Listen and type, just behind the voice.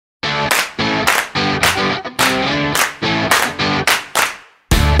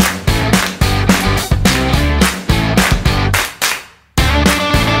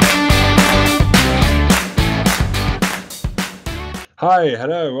Hi,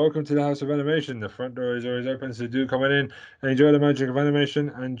 hello, welcome to the House of Animation. The front door is always open, so do come on in and enjoy the magic of animation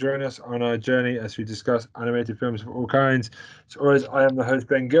and join us on our journey as we discuss animated films of all kinds. As always, I am the host,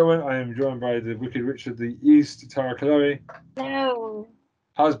 Ben Gilman. I am joined by the Wicked Witch of the East, Tara Chloe. No.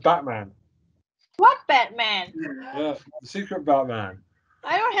 How's Batman? What Batman? Yeah, the secret Batman.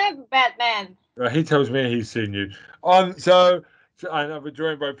 I don't have Batman. He tells me he's seen you. And we're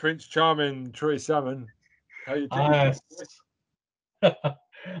joined by Prince Charming, Troy Salmon. How you doing? Yes.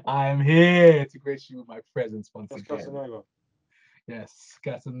 I am here to grace you with my presence once That's again. Casanova. Yes,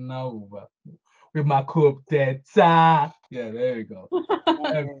 Casanova. With my cup data. Yeah, there we go.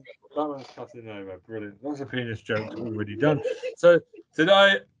 Batman's Casanova, brilliant. Lots of penis jokes already done. So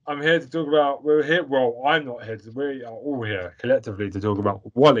today I'm here to talk about. We're here. Well, I'm not here. We are all here collectively to talk about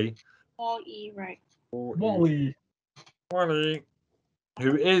Wally. All E, right? Wally. Wally,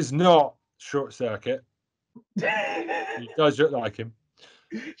 who is not Short Circuit. He does look like him.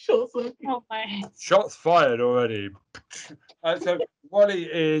 Short circuit. Oh my. Shots fired already. So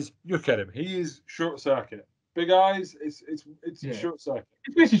Wally is. Look at him. He is Short Circuit. Big eyes. It's Yeah. Short Circuit.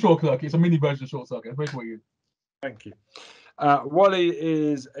 It's basically short circuit. It's a mini version of short circuit. That's basically what you. Thank you. Wally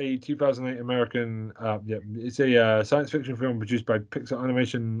is a 2008 American. It's a science fiction film produced by Pixar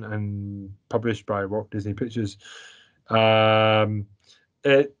Animation and published by Walt Disney Pictures.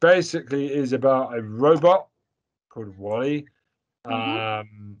 It basically is about a robot called Wally,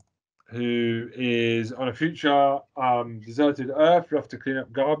 who is on a future deserted Earth, left to clean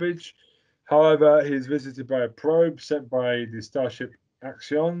up garbage. However, he is visited by a probe sent by the starship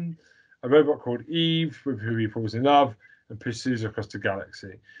Axion, a robot called Eve, with whom he falls in love and pursues across the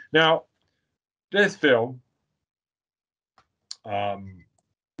galaxy. Now, this film,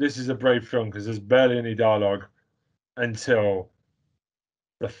 this is a brave film because there's barely any dialogue until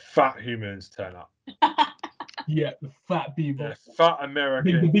the fat humans turn up. Yeah, the fat people. The fat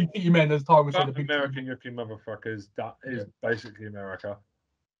American. The big titty men, as Tara would say. Fat The big American looking motherfuckers. That is basically America.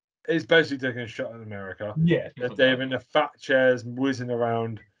 It's basically taking a shot at America. Yeah. They're in the fat chairs, whizzing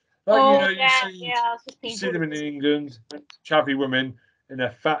around. Oh, You see them in England, chubby women in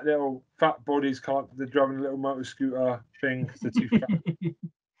their fat bodies. They're driving a little motor scooter thing because they're too fat.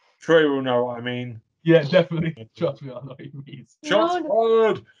 Troy will know what I mean. Yeah, definitely. Trust me, I know what he means. Shots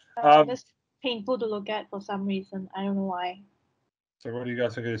fired. That's painful to look at for some reason. I don't know why. So what do you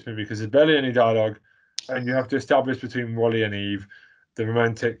guys think of this movie? Because there's barely any dialogue, and you have to establish between Wally and Eve the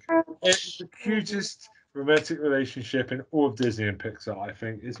romantic. It's the cutest romantic relationship in all of Disney and Pixar. I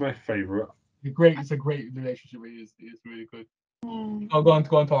think it's my favorite. It's a great relationship. It's really good. Oh, go on,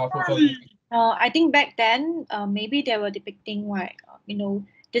 Tara. I think back then, maybe they were depicting like,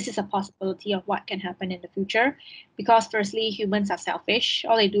 this is a possibility of what can happen in the future. Because firstly, humans are selfish.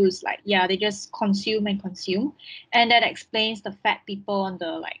 All they do is they just consume and consume. And that explains the fat people on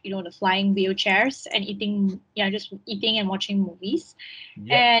the the flying wheelchairs and eating, just eating and watching movies.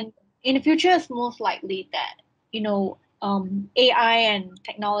 Yep. And in the future, it's most likely that, AI and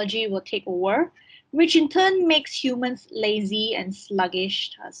technology will take over, which in turn makes humans lazy and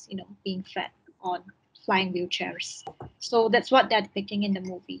sluggish, thus, being fed on flying wheelchairs. So that's what they're depicting in the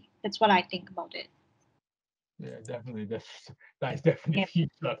movie. That's what I think about it. Yeah, definitely. That is definitely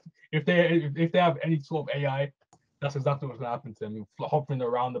future. If they have any sort of AI, that's exactly what's gonna happen to them. You're hovering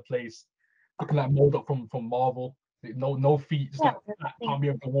around the place, looking like Moldok from Marvel. No feet, just can't be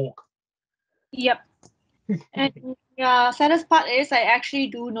able to walk. Yep. And saddest part is I actually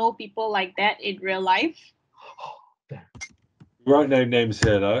do know people like that in real life. We won't name names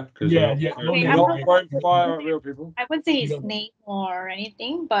here though, because we're not throwing fire at real people. I wouldn't say his name or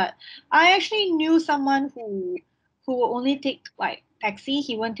anything, but I actually knew someone who will only take taxi.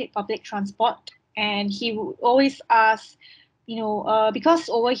 He won't take public transport, and he would always ask, because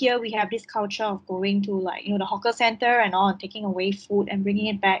over here we have this culture of going to the hawker center and all, and taking away food and bringing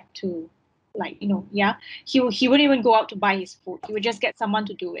it back to he wouldn't even go out to buy his food. He would just get someone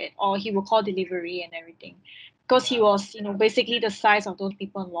to do it, or he would call delivery and everything, because he was basically the size of those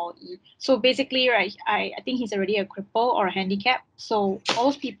people in Wall-E. So basically, right, I think he's already a cripple or a handicap. So all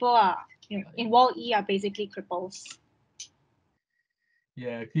those people are in Wall-E are basically cripples.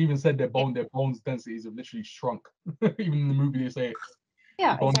 Yeah, he even said their bones densities have literally shrunk. Even in the movie they say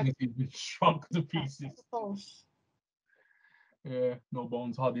bone density has been shrunk to pieces. Yeah, no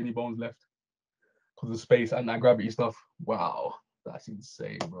bones, hardly any bones left. Because of space and that gravity stuff. Wow, that's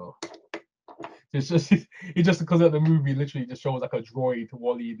insane, bro. It's just because of the movie literally just shows like a droid,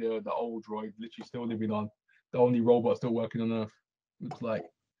 Wally, the old droid, literally still living on, the only robot still working on Earth. Looks like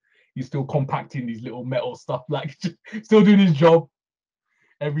he's still compacting these little metal stuff, still doing his job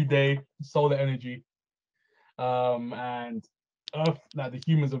every day, solar energy. And Earth, like the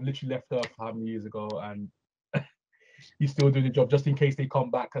humans have literally left Earth how many years ago, and he's still doing the job just in case they come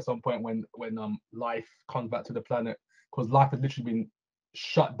back at some point when life comes back to the planet, because life has literally been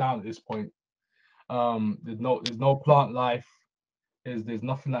shut down at this point. There's no plant life. There's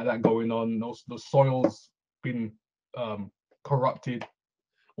nothing like that going on. No, the soil's been corrupted.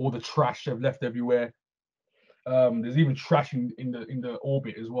 All the trash they've left everywhere. There's even trash in the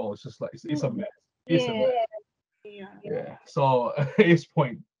orbit as well. It's just like it's a mess. It's a mess. Yeah. So at this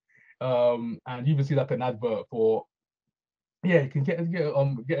point, and you even see like an advert for, yeah, you can get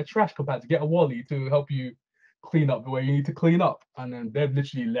a trash compactor, get a Wally to help you clean up the way you need to clean up, and then they've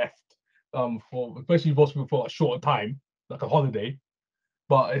literally left for, especially most people, for a short time, like a holiday,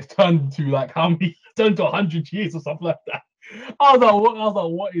 but it's turned to like how many turned to 100 years or something like that. I was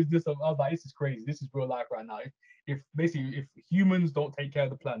like, what is this? I was like, this is crazy. This is real life right now. If basically if humans don't take care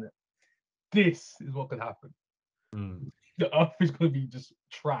of the planet, this is what could happen. The Earth is going to be just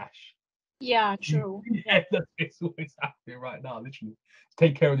trash. Yeah, true. Yeah, that's what's happening right now. Literally,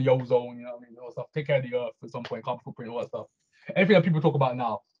 take care of the ozone. You know what I mean? All that stuff. Take care of the Earth at some point. Carbon footprint, all that stuff. Everything that people talk about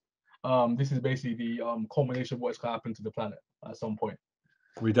now. This is basically the culmination of what's going to happen to the planet at some point.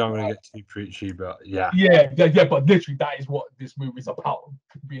 We don't want to get too preachy, but yeah. Yeah. But literally, that is what this movie is about.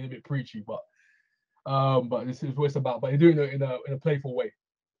 Being a bit preachy, but this is what it's about. But they're doing it in a playful way.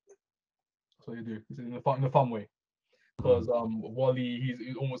 That's what they do. It's in a fun way. Because Wally,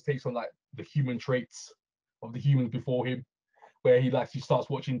 he almost takes on like the human traits of the humans before him, where he starts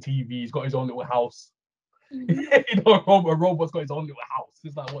watching TV. He's got his own little house. You know, a robot's got his own little house.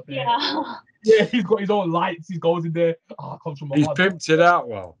 It's like, what the hell? Yeah, he's got his own lights. He goes in there. Comes from He's pimped it out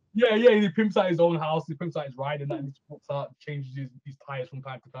well. Yeah. He pimps out his own house. He pimps out his ride, and then he walks out, changes his tires from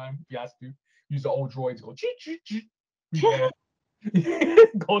time to time if he has to. Use the old droids. Go yeah.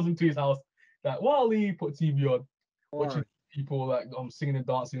 Goes into his house. Like Wally, put TV on, watching people like singing and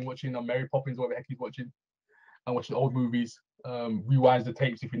dancing, watching Mary Poppins, whatever the heck he's watching, and watching old movies. Rewinds the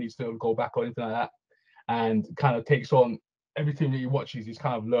tapes if he needs to go back or anything like that, and kind of takes on everything that he watches. He's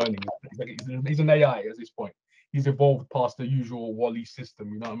kind of learning. He's an AI at this point. He's evolved past the usual Wally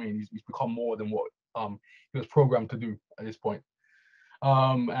system. You know what I mean? He's become more than what he was programmed to do at this point.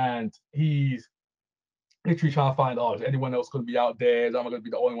 And he's literally trying to find, is anyone else going to be out there? Am I going to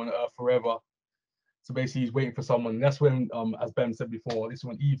be the only one on Earth forever? So basically, he's waiting for someone. And that's when, as Ben said before, this is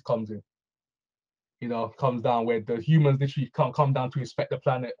when Eve comes in. You know, comes down where the humans literally can't come down to inspect the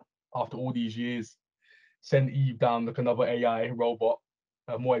planet after all these years. Send Eve down like another AI robot,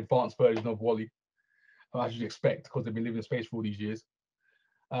 a more advanced version of Wally, as you'd expect, because they've been living in space for all these years.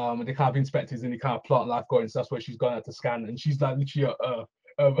 And they kind of inspect his any kind of plant life going. So that's where she's going out to scan, and she's like literally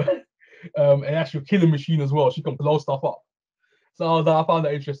an actual killing machine as well. She can blow stuff up. So I found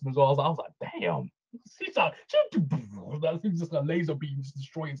that interesting as well. I was like, damn. She's like, that's just a laser beam just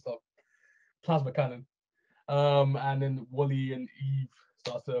destroying stuff. Plasma cannon. And then Wally and Eve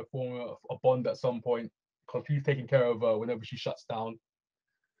starts to form a bond at some point, because he's taking care of her whenever she shuts down.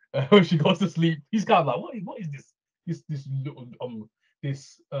 When she goes to sleep, he's kind of like, what is this? This little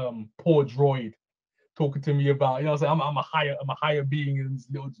this poor droid talking to me about, you know what I'm saying? I'm a higher being in this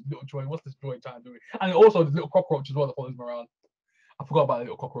little droid. What's this droid trying to do? And also the little cockroach as well that follows me around. I forgot about the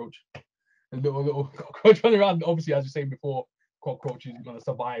little cockroach. The little cockroach running around. Obviously, as you said before, cockroaches are gonna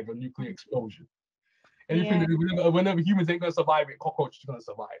survive a nuclear explosion. Anything whenever humans ain't gonna survive it, cockroaches are gonna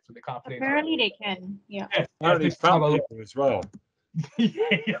survive. So they can't play. Apparently they can. Yeah. Apparently fat people as well.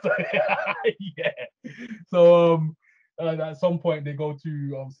 Yeah. So at some point they go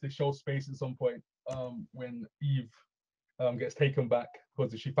to the show space at some point when Eve gets taken back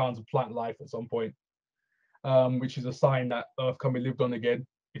because she found some plant life at some point, which is a sign that Earth can be lived on again.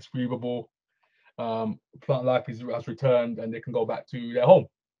 It's breathable. Plant life has returned and they can go back to their home.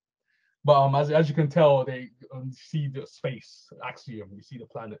 But as you can tell, they see the space axiom. You see the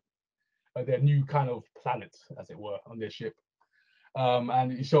planet, their new kind of planet, as it were, on their ship.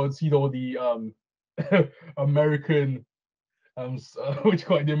 And you see all the American, which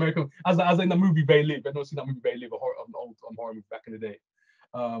call it the American, as in the movie They Live. I've not seen that movie They Live, an old horror movie back in the day.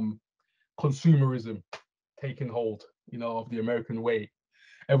 Consumerism taking hold, you know, of the American way.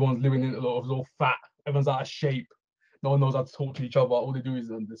 Everyone's living in a lot of all fat. Everyone's out of shape. No one knows how to talk to each other. All they do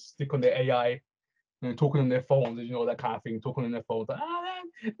is stick on their AI, talking on their phones, you know, that kind of thing. Talking on their phones, like,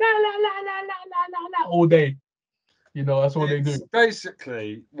 all day. You know, that's all they do.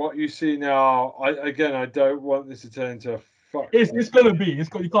 Basically, what you see now. I don't want this to turn into a fuck. It's gonna be. You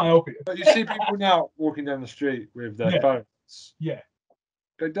can't help it. But you see people now walking down the street with their phones. Yeah.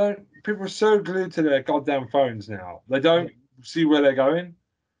 They don't. People are so glued to their goddamn phones now. They don't see where they're going.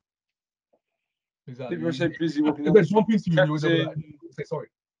 Exactly. People are so busy walking If down the they street. bump into you, they'll be like, Texting. say sorry.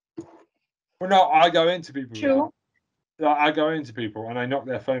 Well, no, I go into people. True. Like, I go into people and I knock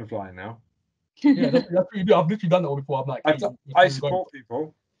their phone flying now. Yeah, that's what you do. I've literally done that all before. I'm like, hey, I support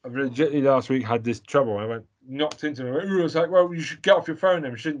people. I've legitimately last week had this trouble. I went knocked into them. I was like, well, you should get off your phone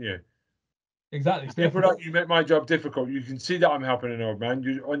then, shouldn't you? exactly. People like you make my job difficult. You can see that I'm helping an old man.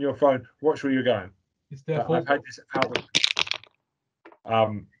 You on your phone. Watch where you're going. It's their fault. I've had this outlook.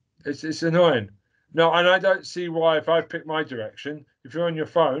 It's annoying. No, and I don't see why if I pick my direction, if you're on your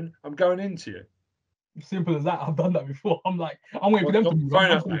phone, I'm going into you. Simple as that. I've done that before. I'm like, I'm waiting for them to move.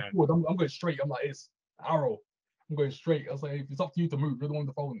 I'm going straight. I'm like, it's arrow. I'm going straight. I was like, it's up to you to move. You're the one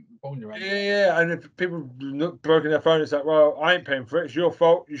with the phone you're around. Yeah, and if people look broken their phone, it's like, well, I ain't paying for it. It's your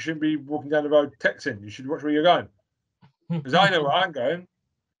fault. You shouldn't be walking down the road texting. You should watch where you're going. Because I know where I'm going.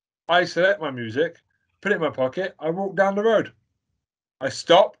 I select my music, put it in my pocket. I walk down the road. I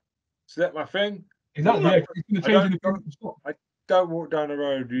stop, select my thing. Exactly. Yeah, it's going to change I don't walk down the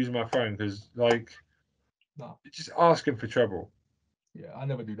road using my phone because, like, it's just asking for trouble. Yeah, I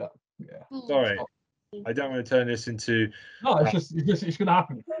never do that. Yeah. Sorry, I don't want to turn this into. No, it's going to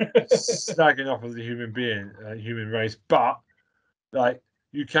happen. Snagging off of the human being, human race, but like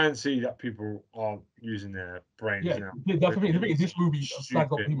you can see that people aren't using their brains now. The thing is, this movie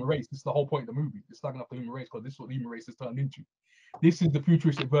slags off the human race. This is the whole point of the movie. It's slagging off the human race because this is what the human race has turned into. This is the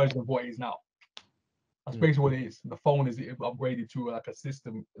futuristic version of what it is now. That's basically what it is. The phone is upgraded to like a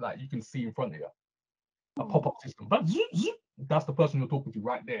system like you can see in front of you, a pop-up system. But that's the person you're talking to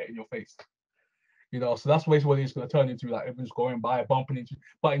right there in your face. You know, so that's basically what it's going to turn into. Like everyone's going by, bumping into.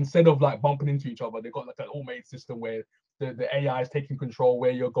 But instead of like bumping into each other, they've got like an automated system where the AI is taking control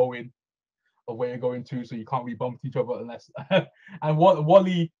where you're going or where you're going to, so you can't really bump each other unless. And what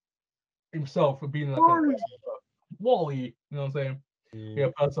Wally himself, for being like Wally, you know what I'm saying? Yeah,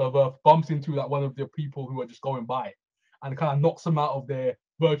 person of Earth bumps into like one of the people who are just going by, and kind of knocks them out of their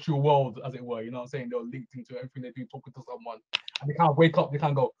virtual world, as it were. You know what I'm saying? They're linked into everything they do, talking to someone, and they can't wake up. They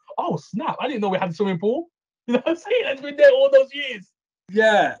can't go, "Oh snap! I didn't know we had a swimming pool." You know what I'm saying? It's been there all those years.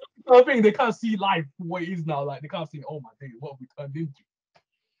 Yeah. I think they can't see life for what it is now. Like they can't see, oh my days, what have we turned into?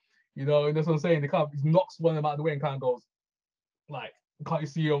 You know, and that's what I'm saying. They can't. He knocks one of them out of the way and kind of goes, like, "Can't you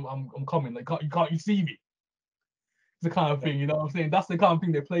see? I'm coming. Like, can't you see me?" The kind of thing, you know what I'm saying? That's the kind of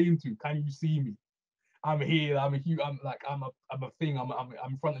thing they play into. Can you see me? I'm here. I'm a thing.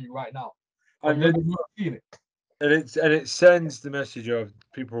 I'm in front of you right now. But you're not seeing it. And it sends the message of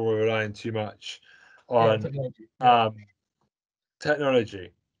people are relying too much on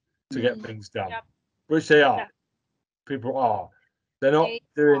technology to get things done, which they are. People are. They're not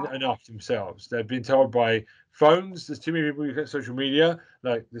doing enough themselves. They've been told by phones. There's too many people who get social media,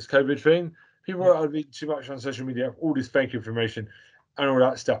 like this COVID thing. People are being too much on social media, all this fake information and all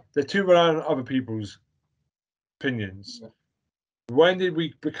that stuff. They're too reliant on other people's opinions. When did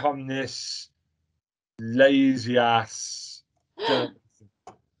we become this lazy ass?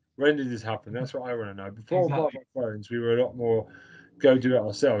 When did this happen? That's what I want to know. Before mobile phones, we were a lot more go do it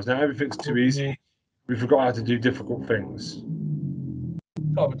ourselves. Now everything's too easy. We forgot how to do difficult things.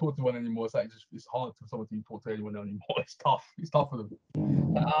 Can't even talk to one anymore. It's like it's hard for someone to talk to anyone anymore. It's tough. It's tough for them.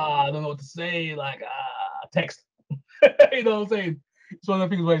 Like, I don't know what to say. Like text. You know what I'm saying? It's one of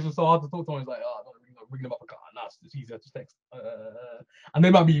the things where it's just so hard to talk to someone. It's like, I don't really know, ring them up. Nah, it's easier to text. And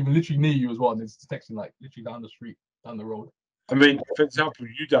they might be even literally near you as well. And it's texting like literally down the street, down the road. I mean, for example,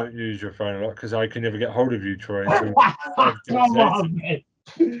 you don't use your phone a lot because I can never get hold of you, Troy. Come on, man.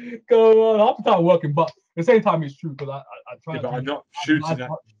 Go on. Half the time working, but at the same time, it's true because I try. Yeah, but I'm not shooting that.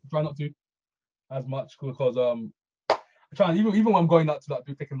 Try not to as much because I try even when I'm going out to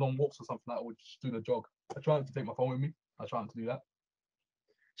like taking long walks or something like that, or just doing a jog. I try not to take my phone with me. I try not to do that.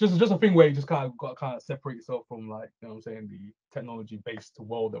 Just a thing where you just kind of got to kind of separate yourself from like you know what I'm saying the technology-based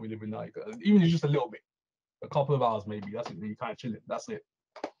world that we live in now. Even just a little bit, a couple of hours maybe. That's it. You kind of chill it. That's it.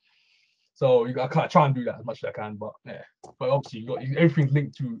 So I kind of try and do that as much as I can, but yeah. But obviously, everything's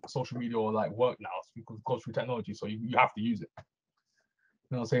linked to social media or like work now because it goes through technology, so you have to use it. You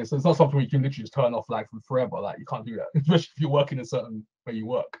know what I'm saying? So it's not something you can literally just turn off like forever. Like you can't do that, especially if you're working in a certain way you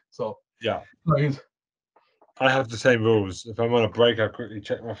work. So yeah, it is. I have the same rules. If I'm on a break, I quickly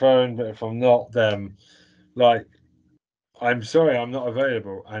check my phone. But if I'm not, then like I'm sorry, I'm not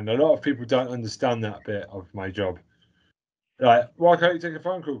available. And a lot of people don't understand that bit of my job. Like, why can't you take a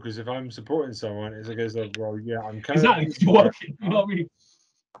phone call? Because if I'm supporting someone, it's like, well, yeah, I'm kind of working. You know what I mean?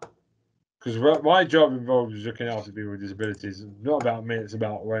 Because my job involves looking after people with disabilities. It's not about me. It's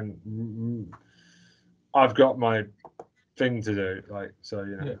about when I've got my thing to do. Like, so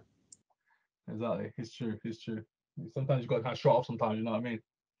you know. Yeah. Exactly. It's true. It's true. Sometimes you got to kind of shut off. Sometimes you know what I mean.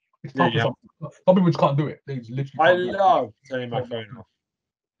 It's Yeah, tough for yeah. some people just can't do it. They just literally I can't do it. love turning my phone off.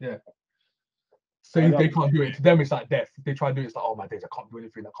 Yeah. So I love they can't do it. it. To them, it's like death. If they try to do it, it's like, oh my days, I can't do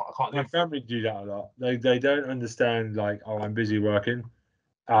anything. I can't My live. family do that a lot. They don't understand like, oh, I'm busy working.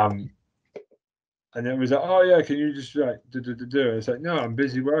 And it was like, oh yeah, can you just like do? It's like, no, I'm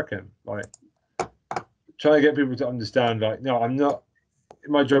busy working. Like trying to get people to understand, like, no, I'm not.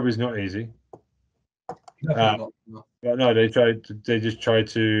 My job is not easy. Definitely not. No. But no, they just try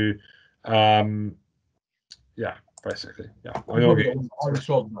to, yeah, basically, yeah. I know. Probably got the hardest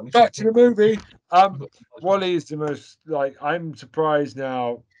job, man. Back to the movie. Literally. Wally is the most like. I'm surprised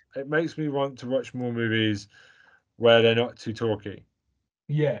now. It makes me want to watch more movies where they're not too talky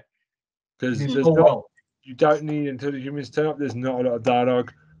Yeah. because Did there's so not. well. You don't need until the humans turn up. There's not a lot of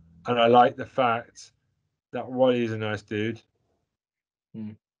dialogue, and I like the fact that Wally is a nice dude.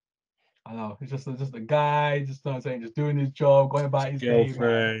 I know. It's just a guy, just know what I'm saying, just doing his job, going about his day, man.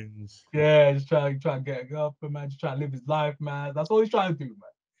 Girlfriends. Yeah, just trying to get a girlfriend, man. Just trying to live his life, man. That's all he's trying to do, man.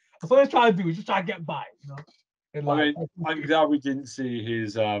 That's all he's trying to do. He's just trying to get by, you know. In I life. mean, I'm glad we didn't see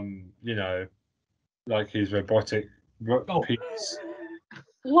his you know, like his robotic Oh. penis.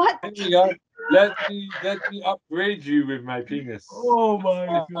 What? There you go. Let me upgrade you with my penis. Oh my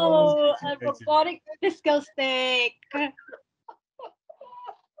god. Oh, a robotic disco stick.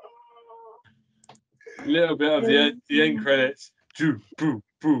 Little bit of the end credits. Boo, boo,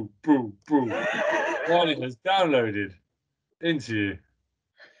 boo, boo, boo. Wally has downloaded into you.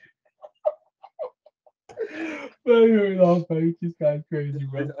 This guy's crazy,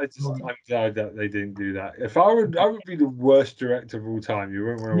 bro. I'm glad that they didn't do that. If I would be the worst director of all time. You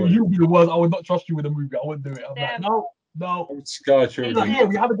wouldn't want to watch. You'd be the worst. I would not trust you with a movie. I wouldn't do it. I'm like, Damn. no. I would scar Like, children. yeah,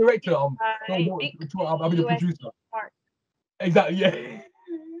 we have a director. Right. I'll be the producer. Port. Exactly. Yeah.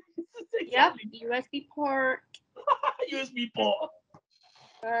 Yep. USB port, USB port.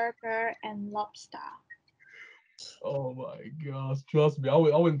 burger, and lobster. Oh my gosh, trust me. I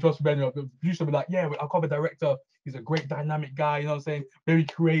wouldn't trust Benny. The producer would be like, yeah, I'll call the director. He's a great dynamic guy, you know what I'm saying? Very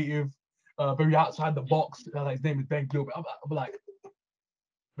creative, very outside the box. Like, his name is Ben Gilbert. I'm like,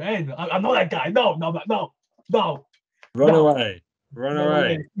 man, I know that guy. No, I'm like, no. Run No. away. Run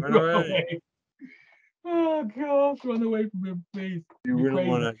away. Run away. Oh gosh, run away from him, please. You wouldn't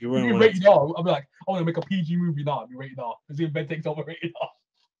want to. You If wouldn't you want rated R, I'll be like, I want to make a PG movie now. I'll be rated R. Because Ben takes over rated R.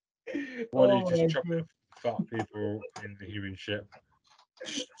 Wally Oh just my chopping God. fat people in the human ship.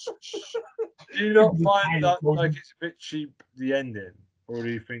 Do you not find that like it's a bit cheap the ending, or do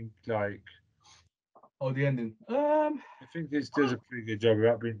you think like? Oh, the ending. I think this does a pretty good job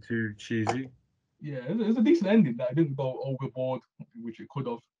without being too cheesy. Yeah, it's a decent ending that didn't go overboard, which it could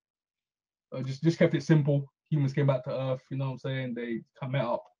have. Just kept it simple. Humans came back to Earth, you know what I'm saying? They met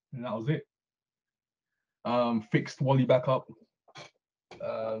up, and that was it. Fixed Wally back up.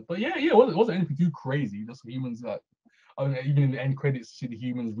 But yeah, it wasn't anything too crazy. Just humans that, I mean, even in the end credits, you see the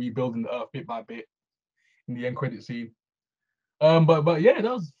humans rebuilding the Earth bit by bit in the end credit scene. But yeah,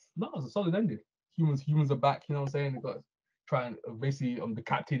 that was a solid ending. Humans are back, you know what I'm saying? They got trying basically the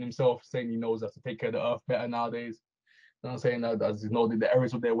captain himself saying he knows how to take care of the Earth better nowadays. You know what I'm saying? That as you know the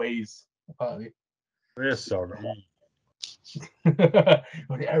errors of their ways, apparently. We're sorry. The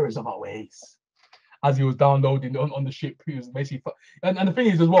errors of our ways. As he was downloading on the ship, he was basically, and the thing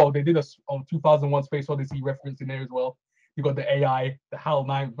is as well, they did a 2001 Space Odyssey reference in there as well. You got the AI, the HAL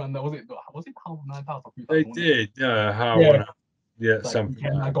 9, man. Was it HAL 9000? They did, how Yeah. Yeah, Like, something.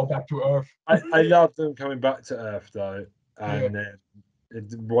 can I go back to Earth? I love them coming back to Earth though, and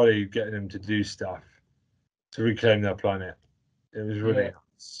Wally getting them to do stuff to reclaim their planet. It was really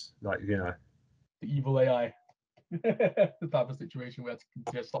nice. Like, you know, the evil AI. The type of situation where to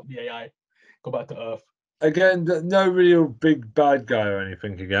just stop the AI, go back to Earth. Again, no real big bad guy or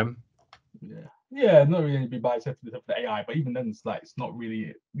anything again. Yeah, not really any big bad except for the AI, but even then it's like it's not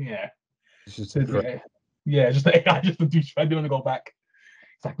really It's just just the AI, just the douche. I do want to go back.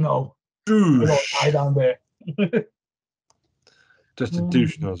 It's like no, douche. die down there. Just a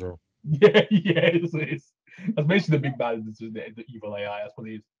douche nozzle. Yeah, it's that's basically the big bad. It's just the evil AI. That's what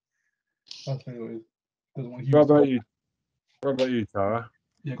it is. That's what it is. Doesn't want What about you? What about you, Tara?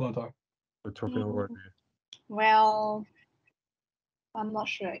 Yeah, go on, Tara. We're talking over you. Well, I'm not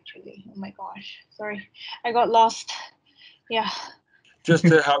sure actually. Oh my gosh, sorry, I got lost. Yeah. Just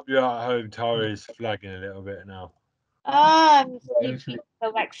to help you out at home, Tara is flagging a little bit now. I'm taking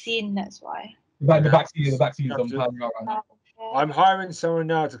the vaccine. That's why. The vaccine is on time right now. I'm hiring someone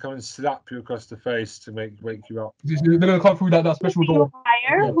now to come and slap you across the face to wake you up. They're gonna come through that special door.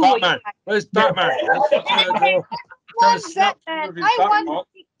 Batman, where's Batman? I want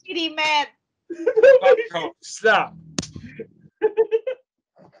kitty man. Slap.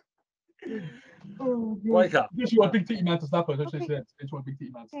 Oh, Wake up. Just want a big titty man to slap her. That's what she Okay. said. Just want a big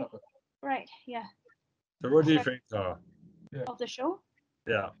titty man to slap her. Right, yeah. So what do you think, Tara? Of the show?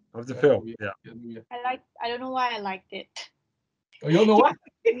 Yeah, of the film. Yeah. I don't know why I liked it. Oh, you don't know what?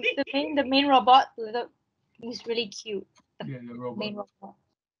 The main robot, he's really cute. Yeah, robot. Main robot.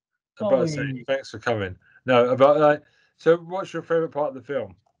 About to say, thanks for coming. No, about like. So, what's your favorite part of the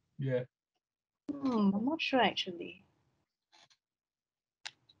film? Yeah. I'm not sure actually.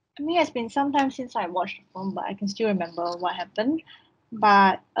 I mean, it's been some time since I watched the film, but I can still remember what happened.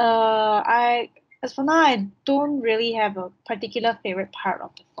 But as for now, I don't really have a particular favorite part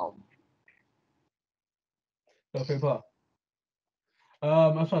of the film. Your favorite part?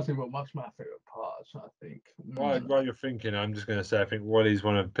 I'm trying to think what's my favorite part. I'm trying to think. While you're thinking, I'm just going to say I think Wally's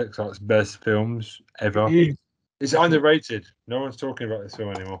one of Pixar's best films ever. It is. It's underrated. No one's talking about this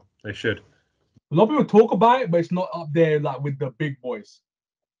film anymore. They should. A lot of people talk about it, but it's not up there like with the big boys.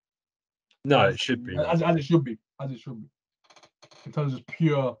 No, it should be. As it should be. As it should be. In terms of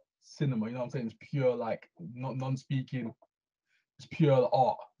pure cinema, you know what I'm saying? It's pure like not non-speaking. It's pure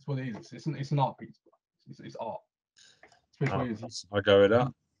art. It's what it is. It's an art piece. It's art. I go with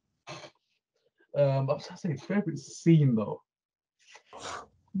that. I'm trying to say favorite scene though.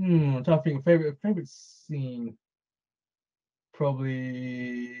 I'm trying to think favorite scene.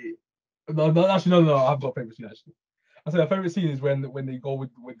 Probably no. I've got a favorite scene actually. I said my favorite scene is when they go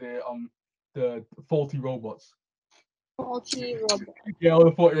with the faulty robots. Faulty robot. Yeah, all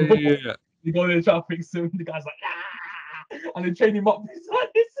the faulty robots. Yeah. You go there and try to fix him. The guy's like, ah, and they chain him up.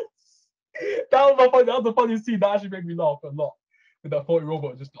 That was the funniest scene. That actually made me laugh a lot. With that faulty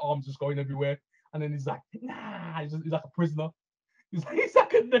robot, just the arms just going everywhere, and then he's like, nah, he's like a prisoner. He's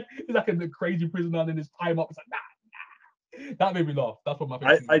like a crazy prisoner, and then his tie him up. It's like, nah. That made me laugh. That's what my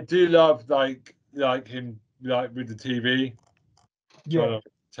favorite. I do love like him like with the TV. Yeah.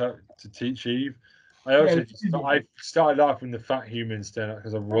 To teach Eve. I started laughing the fat human stand up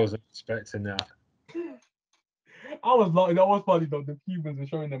because I wasn't expecting that. I was laughing. That was funny though. The humans are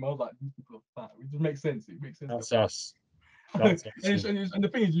showing them. I was like, these people are fat. It just makes sense. It makes sense. That's us. That's and the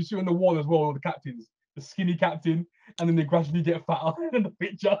thing is, you see on the wall as well, all the captains, the skinny captain, and then they gradually get fatter in the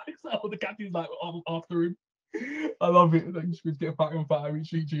picture. It's like all the captains like after him. I love it. Like, he's getting fatter and fatter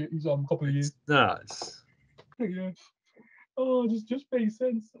each couple of years. Nuts. Yeah. Oh, just makes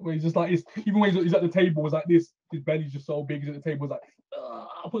sense. Where he's just like even when he's at the table, it's like this. His belly's just so big. He's at the table, it's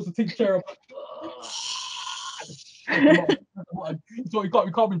like puts the teeth chair up. So you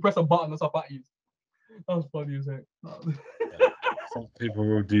can't be press a button and stuff at you. That was funny as heck. Some people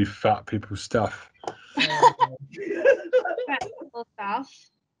will do fat people stuff. Fat people stuff.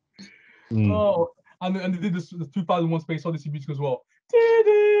 Oh, and they did this the 2001 Space Odyssey music as well.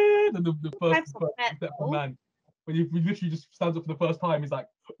 The first step for man. When he literally just stands up for the first time, he's like,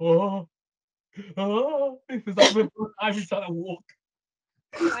 oh. It's like the first time he's trying to walk.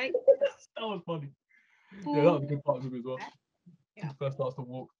 Right. That was funny. Yeah, that was a good part of it as well. Yeah. He first starts to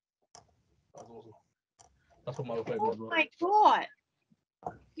walk. That was awesome. That's what my favorite as well. Oh my god.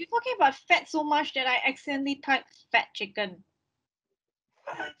 You're talking about fat so much that I accidentally typed fat chicken.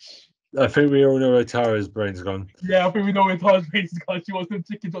 I think we all know where Tara's brain's gone. Yeah, I think we know where Tara's brain's gone. She wants some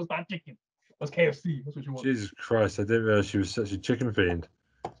chicken, so bad chicken. It was KFC. That's what she wants. Jesus Christ, I didn't realize she was such a chicken fiend.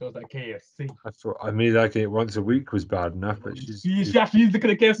 So it's like KFC. I mean, like it once a week was bad enough, but she actually used to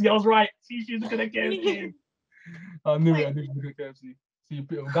look at KFC. I was right. She's looking at KFC. I knew it. I knew she was looking at KFC. See,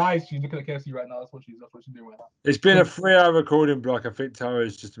 guys, she's looking at KFC right now. That's what she's doing right now. It's been a 3-hour recording block. I think Tara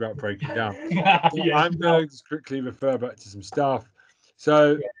is just about breaking down. I'm going to just quickly refer back to some stuff.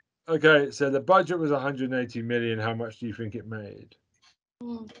 So, okay, so the budget was 180 million. How much do you think it made?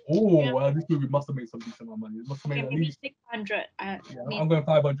 Well, this movie must have made some decent amount of money. It must have made at least 600. I'm going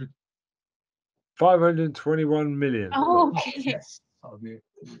 500. 521 million. Oh, okay. Yes.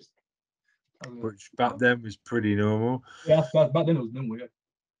 Which back then was pretty normal. Yeah, back then it was normal,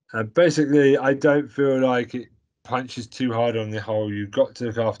 yeah. Basically, I don't feel like it punches too hard on the whole you've got to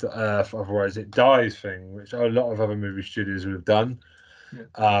look after Earth, otherwise it dies thing, which a lot of other movie studios would have done. Yeah.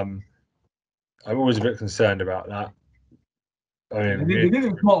 I'm always a bit concerned about that. I mean, they did it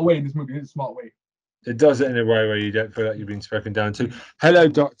in a smart way in this movie. It's a smart way. It does it in a way where you don't feel like you've been spoken down to. Hello,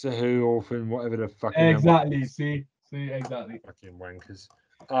 Doctor Who, Orphan, whatever the fucking. Exactly. See, exactly. Fucking wankers.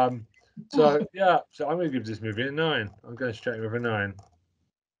 So yeah, so I'm gonna give this movie a 9. I'm going straight with a 9.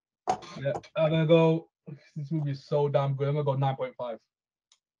 Yeah, I'm gonna go. This movie is so damn good. I'm gonna go 9.5.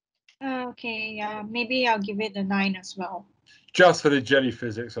 Okay, yeah, maybe I'll give it a 9 as well. Just for the jelly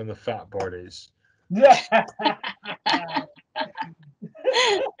physics on the fat bodies. Yeah.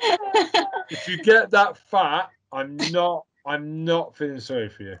 If you get that fat, I'm not feeling sorry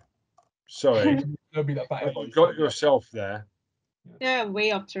for you. sorry. Don't be that fat. But you got yourself there. Their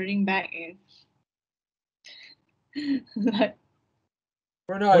way of turning back is like,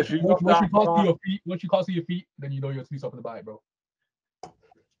 Well, no, Once if you you got can't that see fat, your feet, once you can't see your feet, then you know you're too soft in the bite, bro.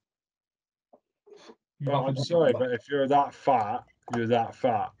 You but have to I'm do sorry, something but if you're that fat, you're that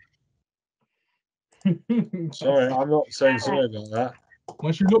fat. about it. Sorry, I'm not saying sorry about that.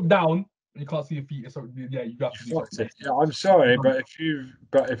 Once you look down and you can't see your feet, it's yeah, you have to do You fucked something. it. Yeah, I'm sorry, but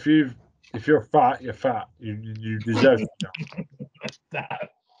if you're fat, you're fat. You deserve it.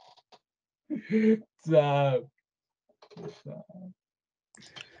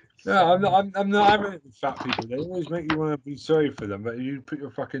 Damn. No, I'm not having it with fat people. They always make you want to be sorry for them, but you put your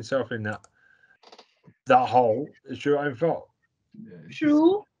fucking self in that hole. It's your own fault. Yeah, it's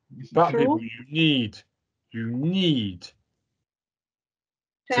true. Fat True. people, you need To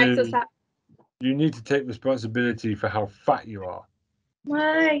to exercise. you need to take responsibility for how fat you are.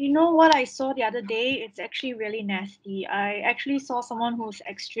 You know what I saw the other day? It's actually really nasty. I actually saw someone who's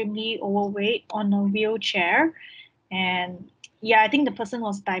extremely overweight on a wheelchair, and yeah, I think the person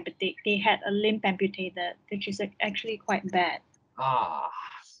was diabetic. They had a limb amputated, which is actually quite bad.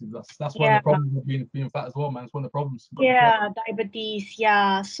 That's one of Yeah, the problems with being fat as well, man. It's one of the problems. yeah, diabetes.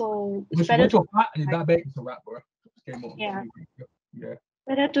 Yeah, so it's better Once to, you're fat and you're that big, it's a wrap, bro. It's game on. yeah, Yeah.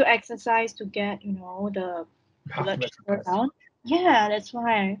 better to exercise to get the You have blood to sugar exercise. down. Yeah, that's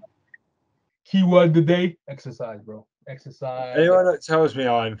why. Keyword of the day: exercise, bro. Exercise. Anyone that tells me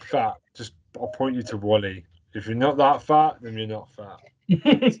I'm fat, just I'll point you to Wally. If you're not that fat, then you're not fat.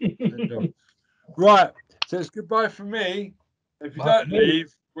 Right, so it's goodbye from me. If you Bye don't from me.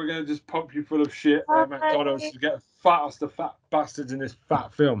 leave, we're gonna just pump you full of shit at Bye. McDonald's to get fattest the fat bastards in this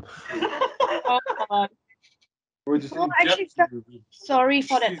fat film. Oh, God. We're just Oh, actually, inject you with sorry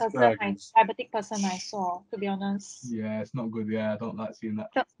for that person, my cheeseburgers. diabetic person I saw, to be honest. Yeah, it's not good. Yeah, I don't like seeing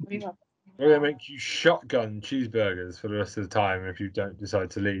that. Felt sorry for- We're gonna make you shotgun cheeseburgers for the rest of the time if you don't decide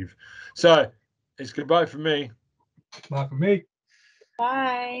to leave. So it's goodbye from me. Bye from me.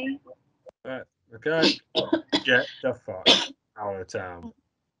 Bye. Okay, get the fuck out of town.